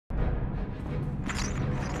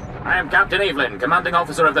I am Captain Evelyn, commanding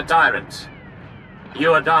officer of the Tyrant.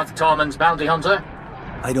 You are Darth Tormund's bounty hunter?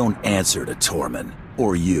 I don't answer to Tormund,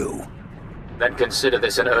 or you. Then consider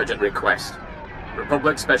this an urgent request.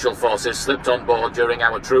 Republic Special Forces slipped on board during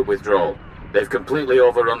our troop withdrawal. They've completely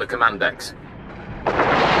overrun the command decks.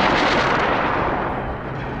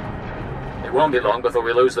 It won't be long before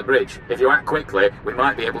we lose the bridge. If you act quickly, we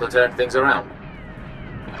might be able to turn things around.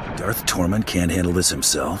 Darth Tormund can't handle this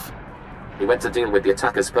himself? He went to deal with the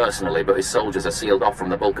attackers personally, but his soldiers are sealed off from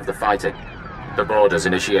the bulk of the fighting. The borders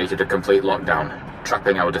initiated a complete lockdown,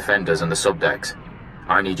 trapping our defenders and the subdecks.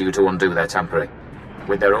 I need you to undo their tampering.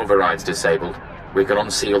 With their overrides disabled, we can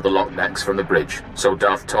unseal the lock decks from the bridge, so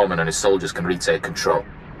Darth Tormund and his soldiers can retake control.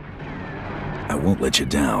 I won't let you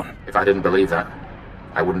down. If I didn't believe that,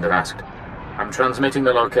 I wouldn't have asked. I'm transmitting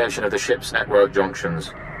the location of the ship's network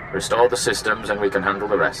junctions. Restore the systems and we can handle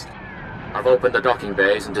the rest. I've opened the docking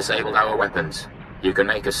bays and disabled our weapons. You can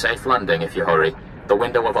make a safe landing if you hurry. The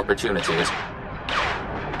window of opportunity is...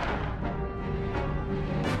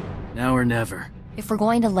 Now or never. If we're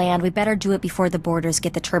going to land, we better do it before the boarders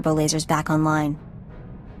get the turbo lasers back online.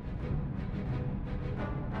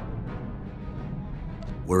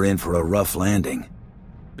 We're in for a rough landing.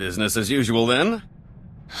 Business as usual, then?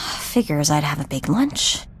 Figures I'd have a big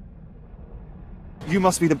lunch. You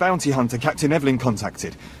must be the bounty hunter Captain Evelyn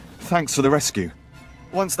contacted. Thanks for the rescue.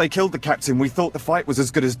 Once they killed the captain, we thought the fight was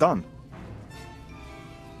as good as done.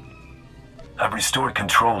 I've restored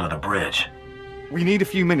control of the bridge. We need a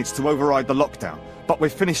few minutes to override the lockdown, but we're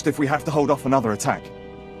finished if we have to hold off another attack.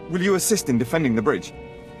 Will you assist in defending the bridge?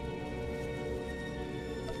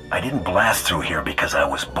 I didn't blast through here because I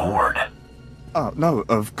was bored. Oh, no,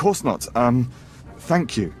 of course not.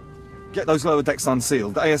 Thank you. Get those lower decks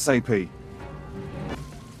unsealed, ASAP.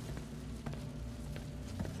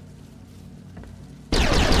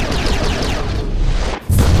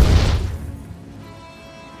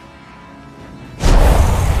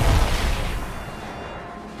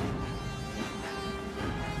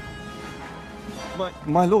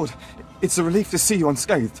 My lord, it's a relief to see you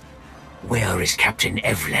unscathed. Where is Captain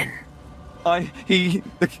Evelyn?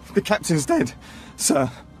 The captain's dead,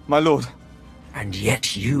 sir, my lord. And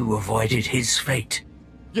yet you avoided his fate.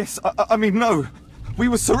 Yes, I mean, no. We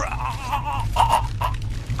were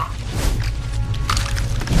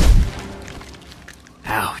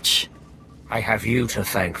Ouch. I have you to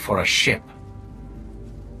thank for a ship.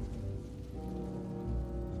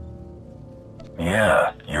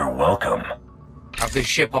 Yeah, you're welcome. Have this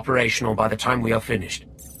ship operational by the time we are finished.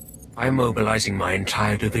 I am mobilizing my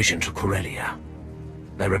entire division to Corellia.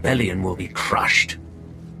 The rebellion will be crushed.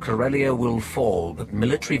 Corellia will fall, but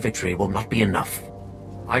military victory will not be enough.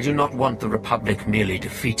 I do not want the Republic merely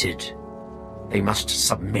defeated. They must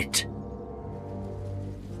submit.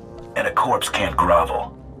 And a corpse can't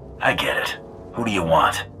grovel. I get it. Who do you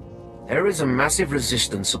want? There is a massive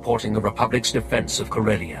resistance supporting the Republic's defense of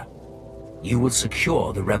Corellia. You will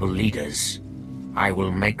secure the rebel leaders. I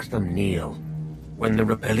will make them kneel. When the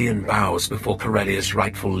rebellion bows before Corellia's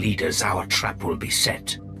rightful leaders, our trap will be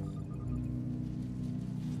set.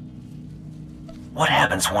 What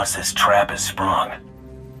happens once this trap is sprung?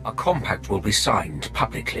 A compact will be signed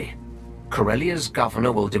publicly. Corellia's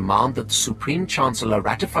governor will demand that the Supreme Chancellor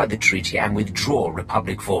ratify the treaty and withdraw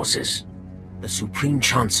Republic forces. The Supreme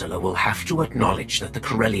Chancellor will have to acknowledge that the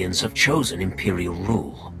Corellians have chosen Imperial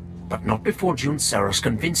rule, but not before Jun Seros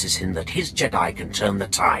convinces him that his Jedi can turn the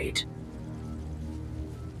tide.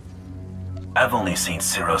 I've only seen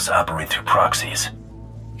Seros operate through proxies.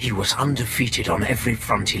 He was undefeated on every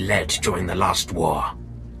front he led during the last war.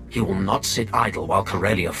 He will not sit idle while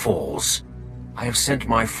Corellia falls. I have sent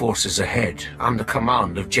my forces ahead, under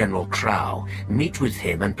command of General Crow. Meet with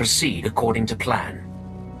him and proceed according to plan.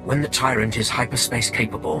 When the Tyrant is hyperspace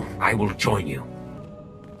capable, I will join you.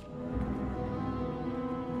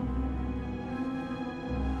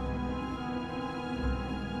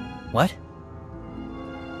 What?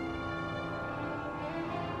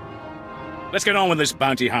 Let's get on with this,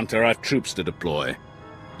 bounty hunter. I've troops to deploy.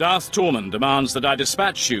 Darth Tormund demands that I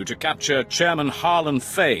dispatch you to capture Chairman Harlan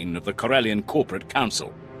Fane of the Corellian Corporate Council.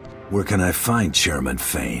 Where can I find Chairman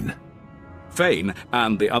Fane? Fane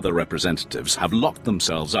and the other representatives have locked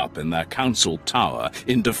themselves up in their council tower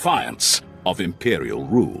in defiance of Imperial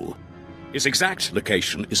rule. His exact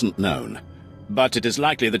location isn't known, but it is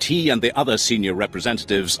likely that he and the other senior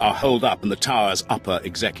representatives are holed up in the tower's upper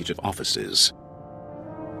executive offices.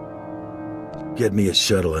 Get me a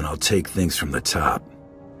shuttle and I'll take things from the top.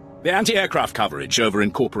 The anti-aircraft coverage over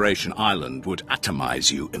in Corporation Island would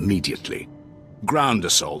atomize you immediately. Ground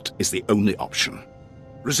assault is the only option.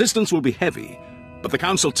 Resistance will be heavy, but the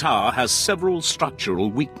Council Tower has several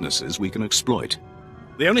structural weaknesses we can exploit.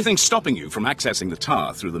 The only thing stopping you from accessing the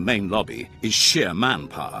tower through the main lobby is sheer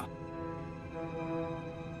manpower.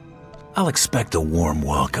 I'll expect a warm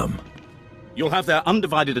welcome. You'll have their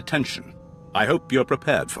undivided attention. I hope you're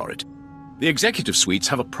prepared for it. The executive suites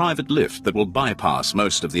have a private lift that will bypass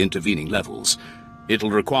most of the intervening levels.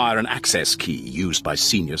 It'll require an access key used by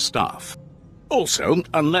senior staff. Also,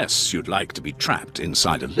 unless you'd like to be trapped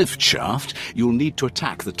inside a lift shaft, you'll need to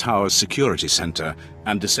attack the tower's security center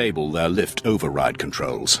and disable their lift override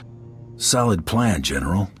controls. Solid plan,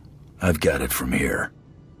 General. I've got it from here.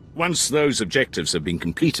 Once those objectives have been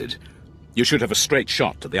completed, you should have a straight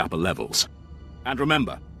shot to the upper levels. And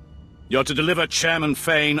remember, you're to deliver Chairman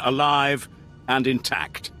Fane alive and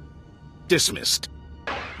intact. Dismissed.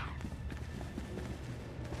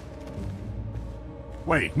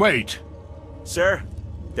 Wait. Sir,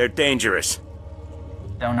 they're dangerous.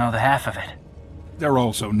 Don't know the half of it. They're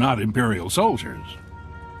also not Imperial soldiers.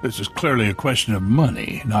 This is clearly a question of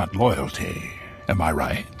money, not loyalty. Am I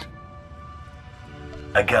right?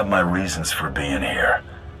 I got my reasons for being here.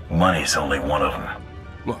 Money's only one of them.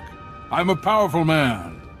 Look, I'm a powerful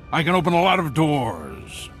man. I can open a lot of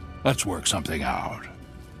doors. Let's work something out.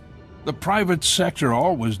 The private sector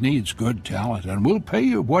always needs good talent, and we'll pay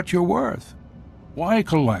you what you're worth. Why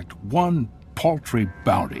collect one paltry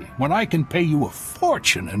bounty when I can pay you a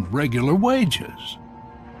fortune in regular wages?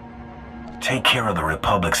 Take care of the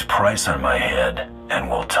Republic's price on my head, and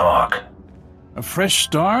we'll talk. A fresh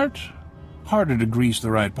start? Harder to grease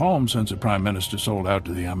the right palm since a Prime Minister sold out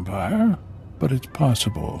to the Empire, but it's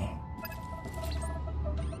possible.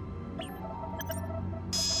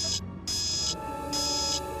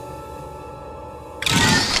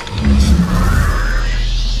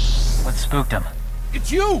 What spooked him?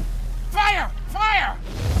 It's you! Fire! Fire!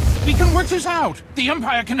 We can work this out. The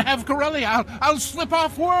Empire can have Corellia. I'll slip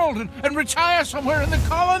off world and retire somewhere in the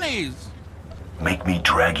colonies. Make me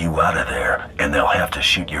drag you out of there, and they'll have to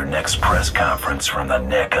shoot your next press conference from the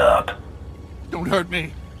neck up. Don't hurt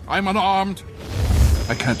me. I'm unarmed.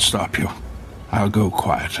 I can't stop you. I'll go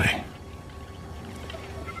quietly.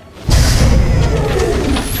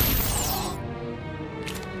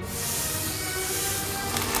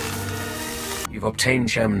 You've obtained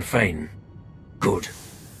Chairman Fane. Good.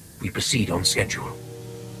 We proceed on schedule.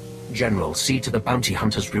 General, see to the bounty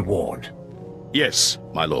hunter's reward. Yes,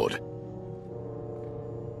 my lord.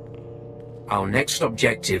 Our next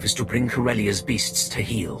objective is to bring Corellia's beasts to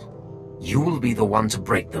heel. You will be the one to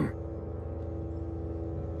break them.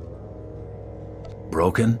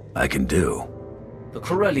 Broken? I can do. The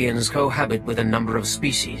Corellians cohabit with a number of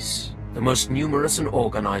species. The most numerous and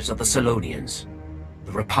organized are the Selonians.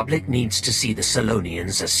 The Republic needs to see the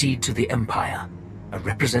Selonians accede to the Empire. A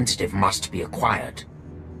representative must be acquired.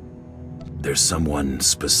 There's someone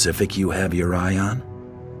specific you have your eye on?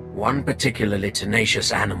 One particularly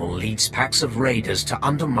tenacious animal leads packs of raiders to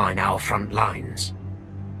undermine our front lines.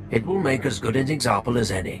 It will make as good an example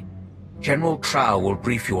as any. General Trow will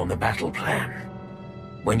brief you on the battle plan.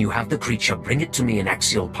 When you have the creature, bring it to me in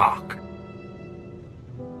Axial Park.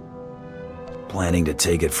 Planning to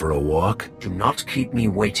take it for a walk? Do not keep me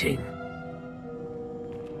waiting.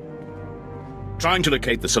 Trying to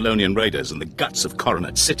locate the Selonian raiders in the guts of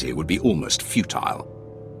Coronet City would be almost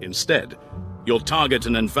futile. Instead, you'll target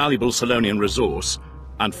an invaluable Selonian resource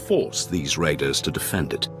and force these raiders to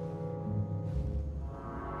defend it.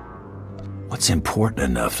 What's important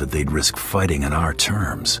enough that they'd risk fighting on our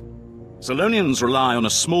terms? Selonians rely on a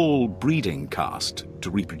small breeding caste to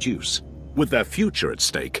reproduce. With their future at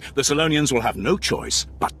stake, the Selonians will have no choice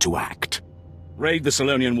but to act. Raid the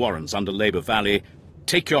Selonian warrens under Labor Valley,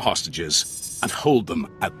 take your hostages, and hold them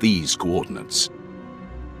at these coordinates.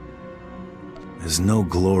 There's no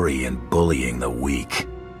glory in bullying the weak.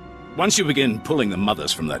 Once you begin pulling the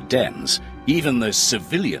mothers from their dens, even the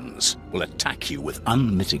civilians will attack you with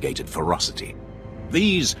unmitigated ferocity.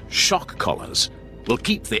 These shock collars will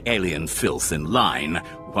keep the alien filth in line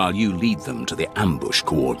while you lead them to the ambush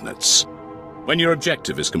coordinates. When your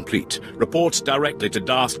objective is complete, report directly to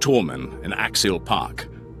Darth Torman in Axial Park.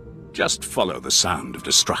 Just follow the sound of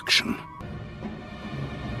destruction.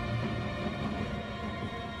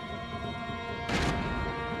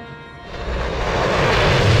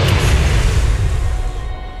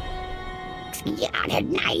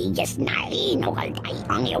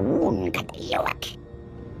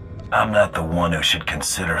 I'm not the one who should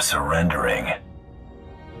consider surrendering.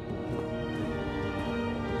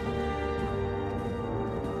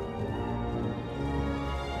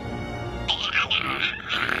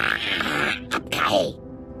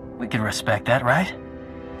 We can respect that, right?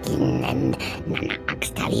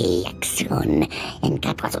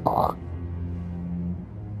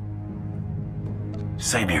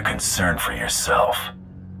 Save your concern for yourself.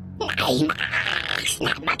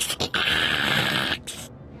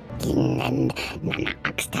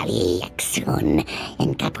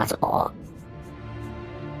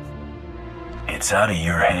 It's out of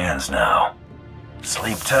your hands now.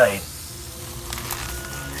 Sleep tight.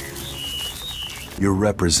 Your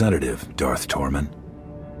representative, Darth Tormund.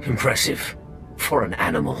 Impressive. For an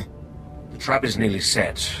animal. The trap is nearly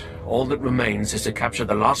set. All that remains is to capture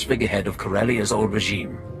the last figurehead of Corellia's old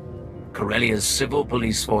regime. Corellia's Civil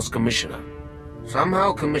Police Force Commissioner.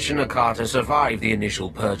 Somehow Commissioner Carter survived the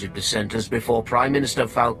initial purge of dissenters before Prime Minister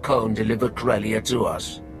Falcone delivered Corellia to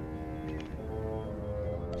us.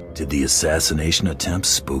 Did the assassination attempt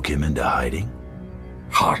spook him into hiding?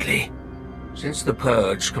 Hardly. Since the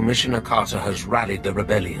purge, Commissioner Carter has rallied the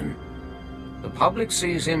rebellion. The public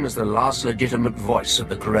sees him as the last legitimate voice of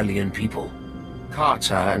the Corellian people.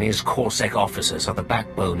 Carter and his Corsair officers are the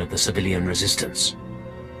backbone of the civilian resistance.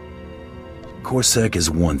 Corsair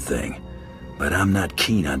is one thing, but I'm not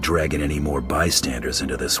keen on dragging any more bystanders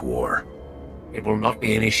into this war. It will not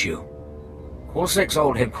be an issue. Corsair's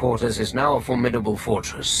old headquarters is now a formidable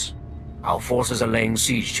fortress. Our forces are laying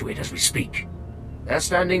siege to it as we speak. Their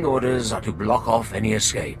standing orders are to block off any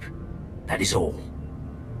escape. That is all.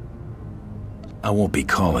 I won't be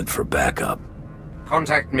calling for backup.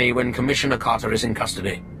 Contact me when Commissioner Carter is in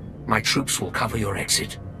custody. My troops will cover your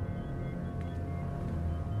exit.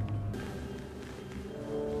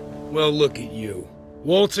 Well, look at you.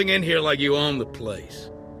 Waltzing in here like you own the place.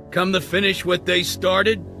 Come to finish what they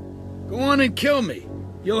started? Go on and kill me.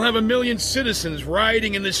 You'll have 1 million citizens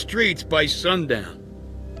rioting in the streets by sundown.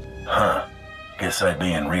 Huh. Guess I'd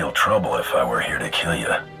be in real trouble if I were here to kill you.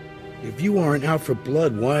 If you aren't out for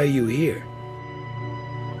blood, why are you here?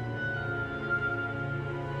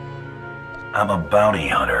 I'm a bounty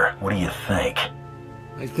hunter. What do you think?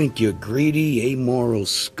 I think you're greedy, amoral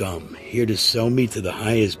scum, here to sell me to the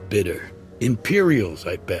highest bidder. Imperials,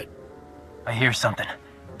 I bet. I hear something.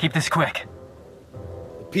 Keep this quick.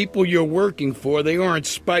 The people you're working for, they aren't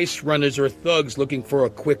spice runners or thugs looking for a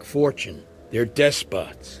quick fortune. They're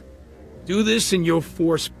despots. Do this and you'll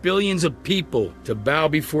force billions of people to bow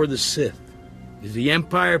before the Sith. Is the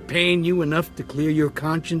Empire paying you enough to clear your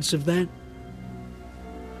conscience of that?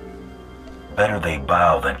 Better they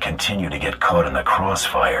bow than continue to get caught in the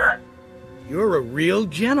crossfire. You're a real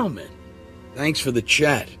gentleman. Thanks for the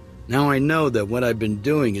chat. Now I know that what I've been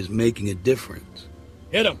doing is making a difference.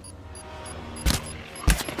 Hit him!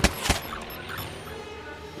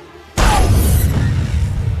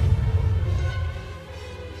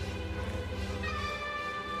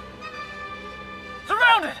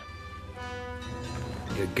 Surrounded!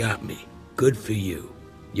 You got me. Good for you.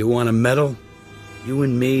 You want a medal? You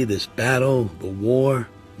and me, this battle, the war,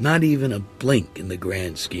 not even a blink in the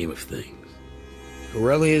grand scheme of things.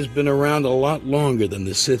 Corellia has been around a lot longer than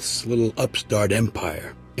the Sith's little upstart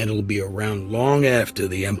empire, and it'll be around long after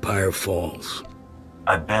the empire falls.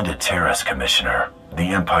 I've been to Terrace, Commissioner. The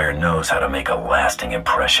Empire knows how to make a lasting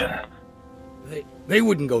impression. They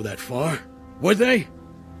wouldn't go that far, would they?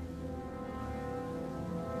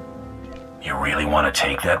 You really want to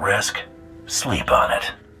take that risk? Sleep on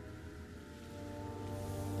it.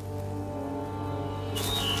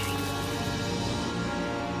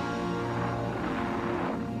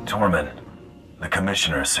 Tormund, the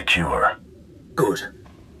Commissioner is secure. Good.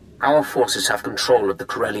 Our forces have control of the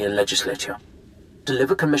Corellian legislature.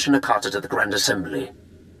 Deliver Commissioner Carter to the Grand Assembly.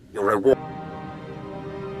 Your reward...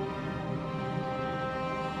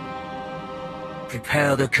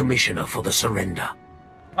 Prepare the Commissioner for the surrender.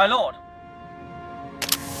 My lord!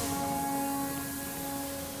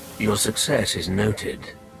 Your success is noted.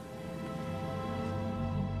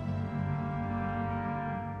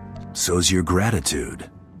 So's your gratitude.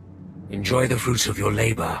 Enjoy the fruits of your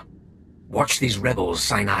labor. Watch these rebels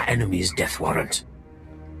sign our enemy's death warrant.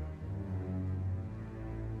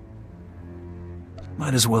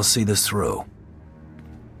 Might as well see this through.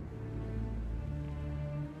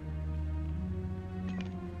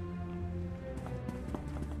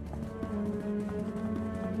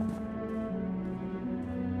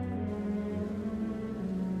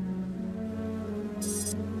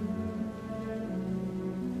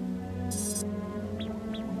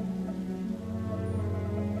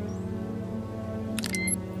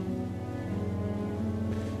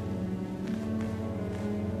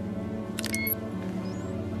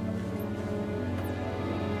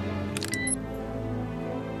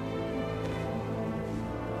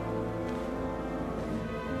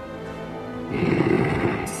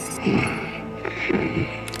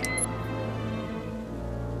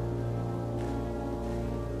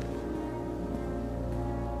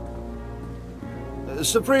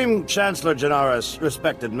 Supreme Chancellor Janaris,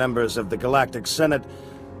 respected members of the Galactic Senate,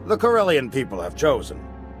 the Corellian people have chosen.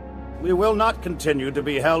 We will not continue to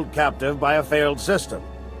be held captive by a failed system.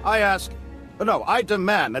 I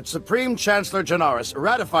demand that Supreme Chancellor Janaris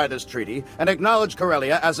ratify this treaty and acknowledge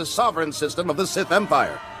Corellia as a sovereign system of the Sith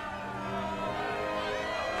Empire.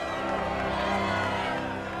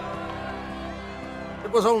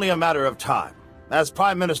 It was only a matter of time. As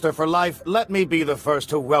Prime Minister for life, let me be the first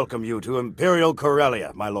to welcome you to Imperial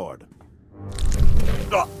Corellia, my lord.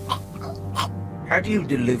 Had you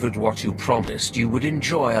delivered what you promised, you would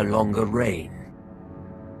enjoy a longer reign.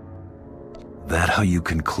 That how you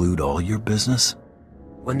conclude all your business?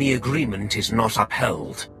 When the agreement is not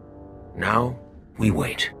upheld. Now, we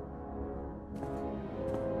wait.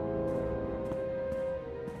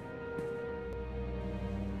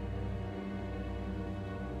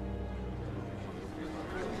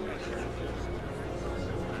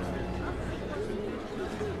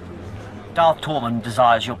 Darth Tormund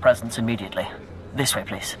desires your presence immediately. This way,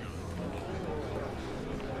 please.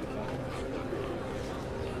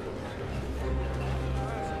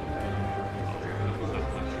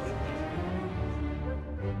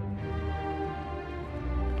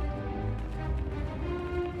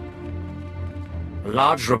 A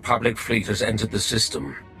large Republic fleet has entered the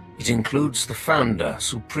system. It includes the Founder,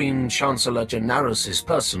 Supreme Chancellor Janaris'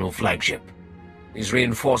 personal flagship. These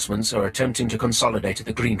reinforcements are attempting to consolidate at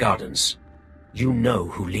the Green Gardens. You know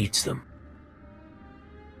who leads them.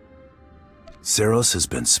 Seros has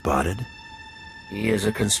been spotted? He is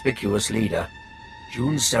a conspicuous leader.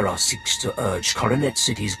 Jun Seros seeks to urge Coronet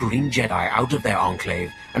City's Green Jedi out of their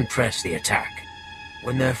enclave and press the attack.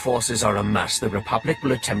 When their forces are amassed, the Republic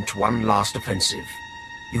will attempt one last offensive.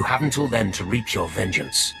 You have until then to reap your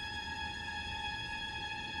vengeance.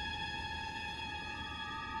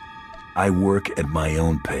 I work at my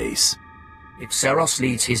own pace. If Seros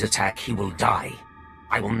leads his attack, he will die.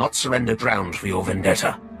 I will not surrender ground for your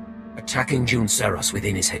vendetta. Attacking Jun Seros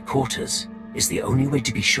within his headquarters is the only way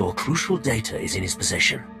to be sure crucial data is in his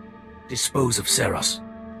possession. Dispose of Seros,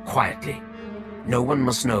 quietly. No one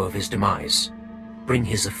must know of his demise. Bring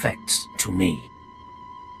his effects to me.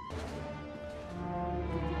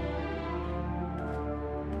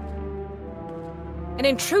 An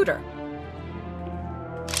intruder!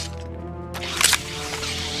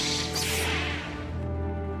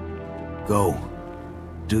 Go.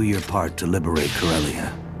 Do your part to liberate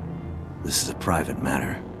Corellia. This is a private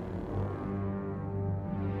matter.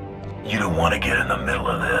 You don't want to get in the middle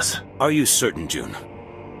of this. Are you certain, Jun?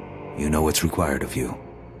 You know what's required of you.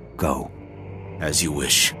 Go. As you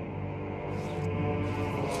wish.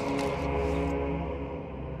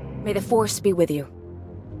 May the Force be with you.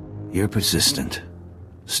 You're persistent.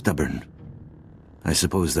 Stubborn. I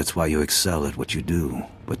suppose that's why you excel at what you do,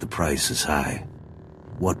 but the price is high.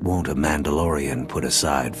 What won't a Mandalorian put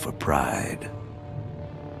aside for pride?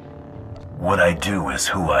 What I do is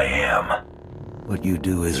who I am. What you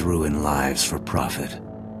do is ruin lives for profit.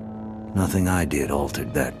 Nothing I did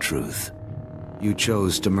altered that truth. You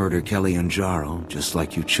chose to murder Kelly and Jarl, just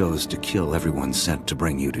like you chose to kill everyone sent to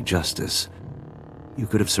bring you to justice. You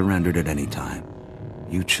could have surrendered at any time.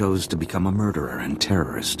 You chose to become a murderer and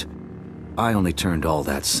terrorist. I only turned all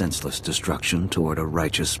that senseless destruction toward a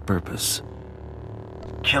righteous purpose.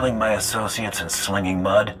 Killing my associates and slinging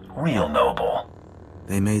mud? Real noble.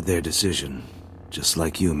 They made their decision, just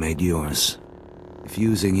like you made yours. If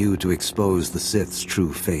using you to expose the Sith's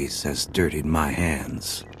true face has dirtied my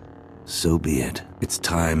hands, so be it. It's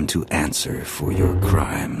time to answer for your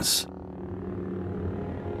crimes.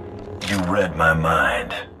 You read my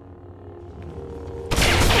mind.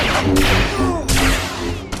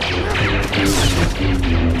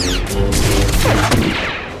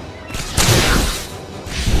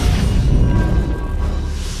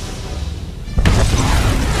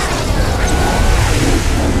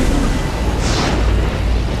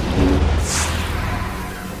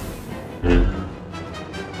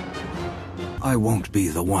 I won't be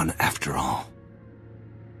the one after all.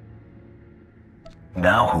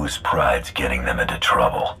 Now whose pride's getting them into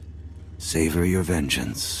trouble? Savor your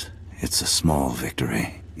vengeance. It's a small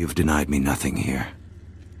victory. You've denied me nothing here.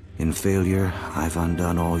 In failure, I've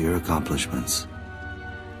undone all your accomplishments.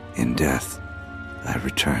 In death, I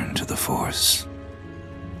return to the Force.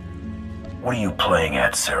 What are you playing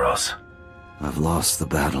at, Seros? I've lost the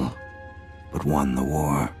battle, but won the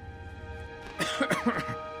war.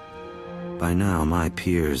 By now, my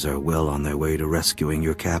peers are well on their way to rescuing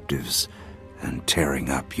your captives and tearing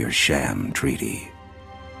up your sham treaty.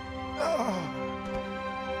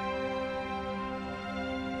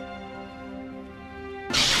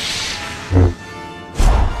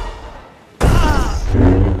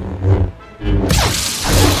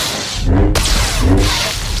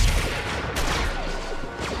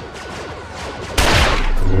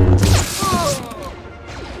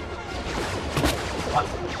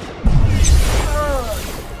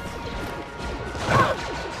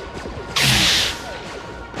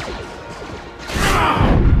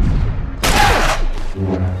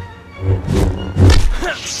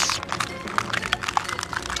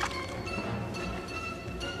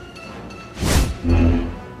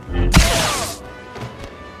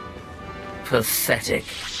 Pathetic.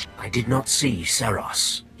 I did not see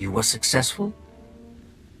Seros. You were successful?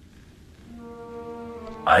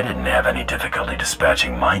 I didn't have any difficulty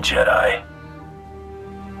dispatching my Jedi.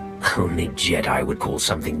 Only Jedi would call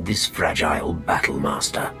something this fragile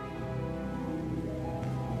Battlemaster.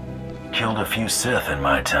 Killed a few Sith in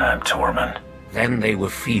my time, Tormund. Then they were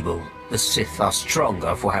feeble. The Sith are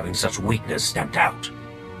stronger for having such weakness stamped out.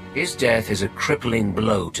 His death is a crippling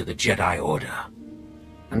blow to the Jedi Order.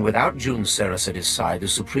 And without Jun Seras at his side, the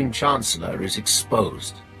Supreme Chancellor is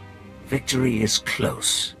exposed. Victory is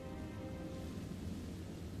close.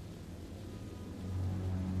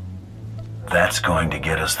 That's going to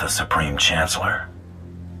get us the Supreme Chancellor?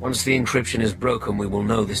 Once the encryption is broken, we will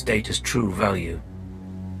know this data's true value.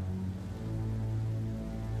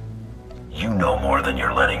 You know more than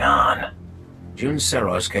you're letting on. Jun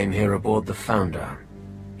Seras came here aboard the Founder.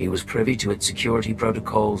 He was privy to its security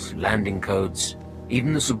protocols, landing codes,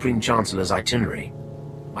 even the Supreme Chancellor's itinerary.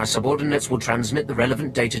 My subordinates will transmit the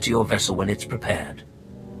relevant data to your vessel when it's prepared.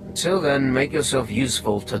 Until then, make yourself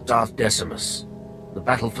useful to Darth Decimus. The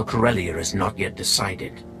battle for Corellia is not yet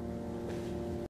decided.